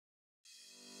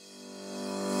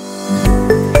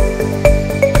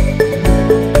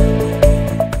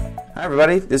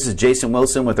everybody, this is Jason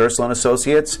Wilson with Ursula and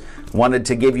Associates. Wanted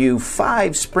to give you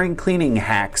 5 spring cleaning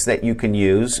hacks that you can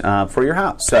use for your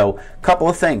house. So a couple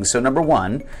of things. So number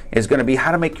one is going to be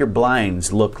how to make your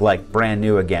blinds look like brand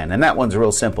new again. And that one's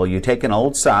real simple. You take an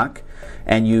old sock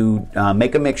and you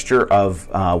make a mixture of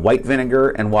white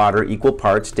vinegar and water, equal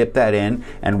parts, dip that in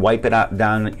and wipe it out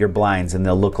down your blinds and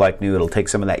they'll look like new. It'll take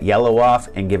some of that yellow off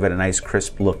and give it a nice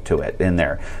crisp look to it in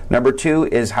there. Number two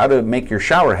is how to make your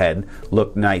shower head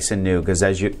look nice and new, because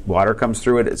as water comes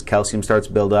through it, its calcium starts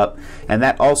to build up. And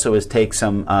that also is take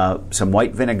some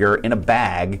white vinegar in a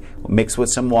bag, mix with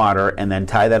some water, and then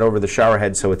tie that over the shower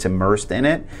head so it's immersed in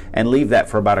it, and leave that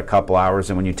for about a couple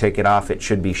hours, and when you take it off, it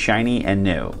should be shiny and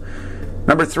new.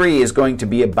 Number 3 is going to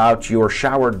be about your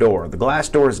shower door. The glass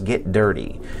doors get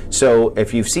dirty. So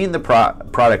if you've seen the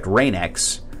product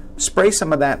Rain-X, spray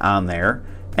some of that on there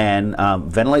and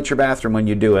ventilate your bathroom when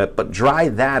you do it, but dry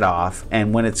that off,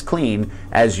 and when it's clean,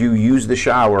 as you use the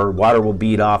shower, water will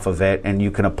bead off of it, and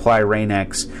you can apply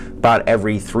Rain-X about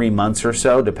every 3 months or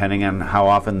so, depending on how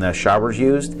often the shower's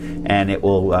used, and it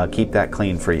will keep that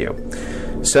clean for you.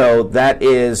 So that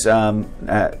is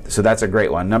so that's a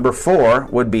great one. Number 4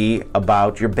 would be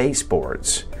about your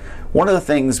baseboards. One of the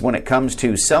things when it comes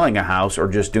to selling a house or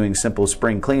just doing simple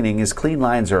spring cleaning is clean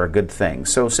lines are a good thing.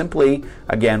 So simply,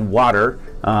 again, water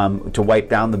to wipe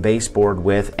down the baseboard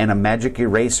with, and a magic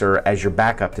eraser as your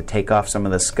backup to take off some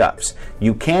of the scuffs.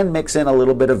 You can mix in a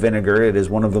little bit of vinegar. It is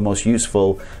one of the most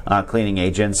useful cleaning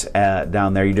agents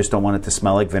down there. You just don't want it to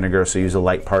smell like vinegar, so use a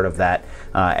light part of that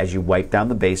as you wipe down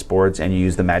the baseboards, and you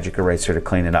use the magic eraser to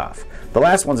clean it off. The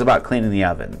last one's about cleaning the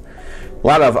oven. A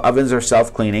lot of ovens are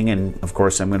self-cleaning, and of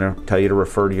course I'm going to tell you to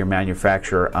refer to your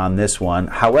manufacturer on this one.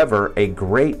 However, a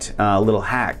great little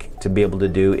hack to be able to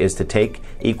do is to take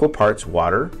equal parts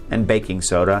water and baking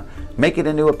soda, make it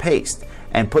into a paste,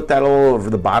 and put that all over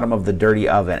the bottom of the dirty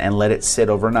oven and let it sit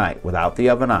overnight without the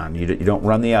oven on. You don't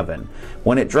run the oven.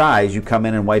 When it dries, you come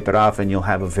in and wipe it off, and you'll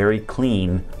have a very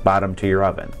clean bottom to your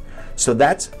oven. So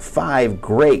that's 5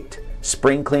 great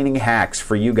spring cleaning hacks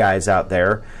for you guys out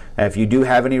there. If you do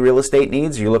have any real estate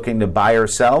needs, you're looking to buy or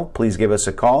sell, please give us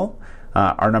a call.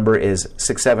 Our number is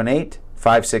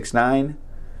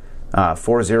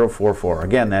 678-569-4044.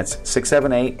 Again, that's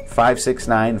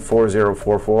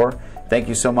 678-569-4044. Thank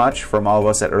you so much from all of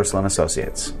us at Ursula and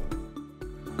Associates.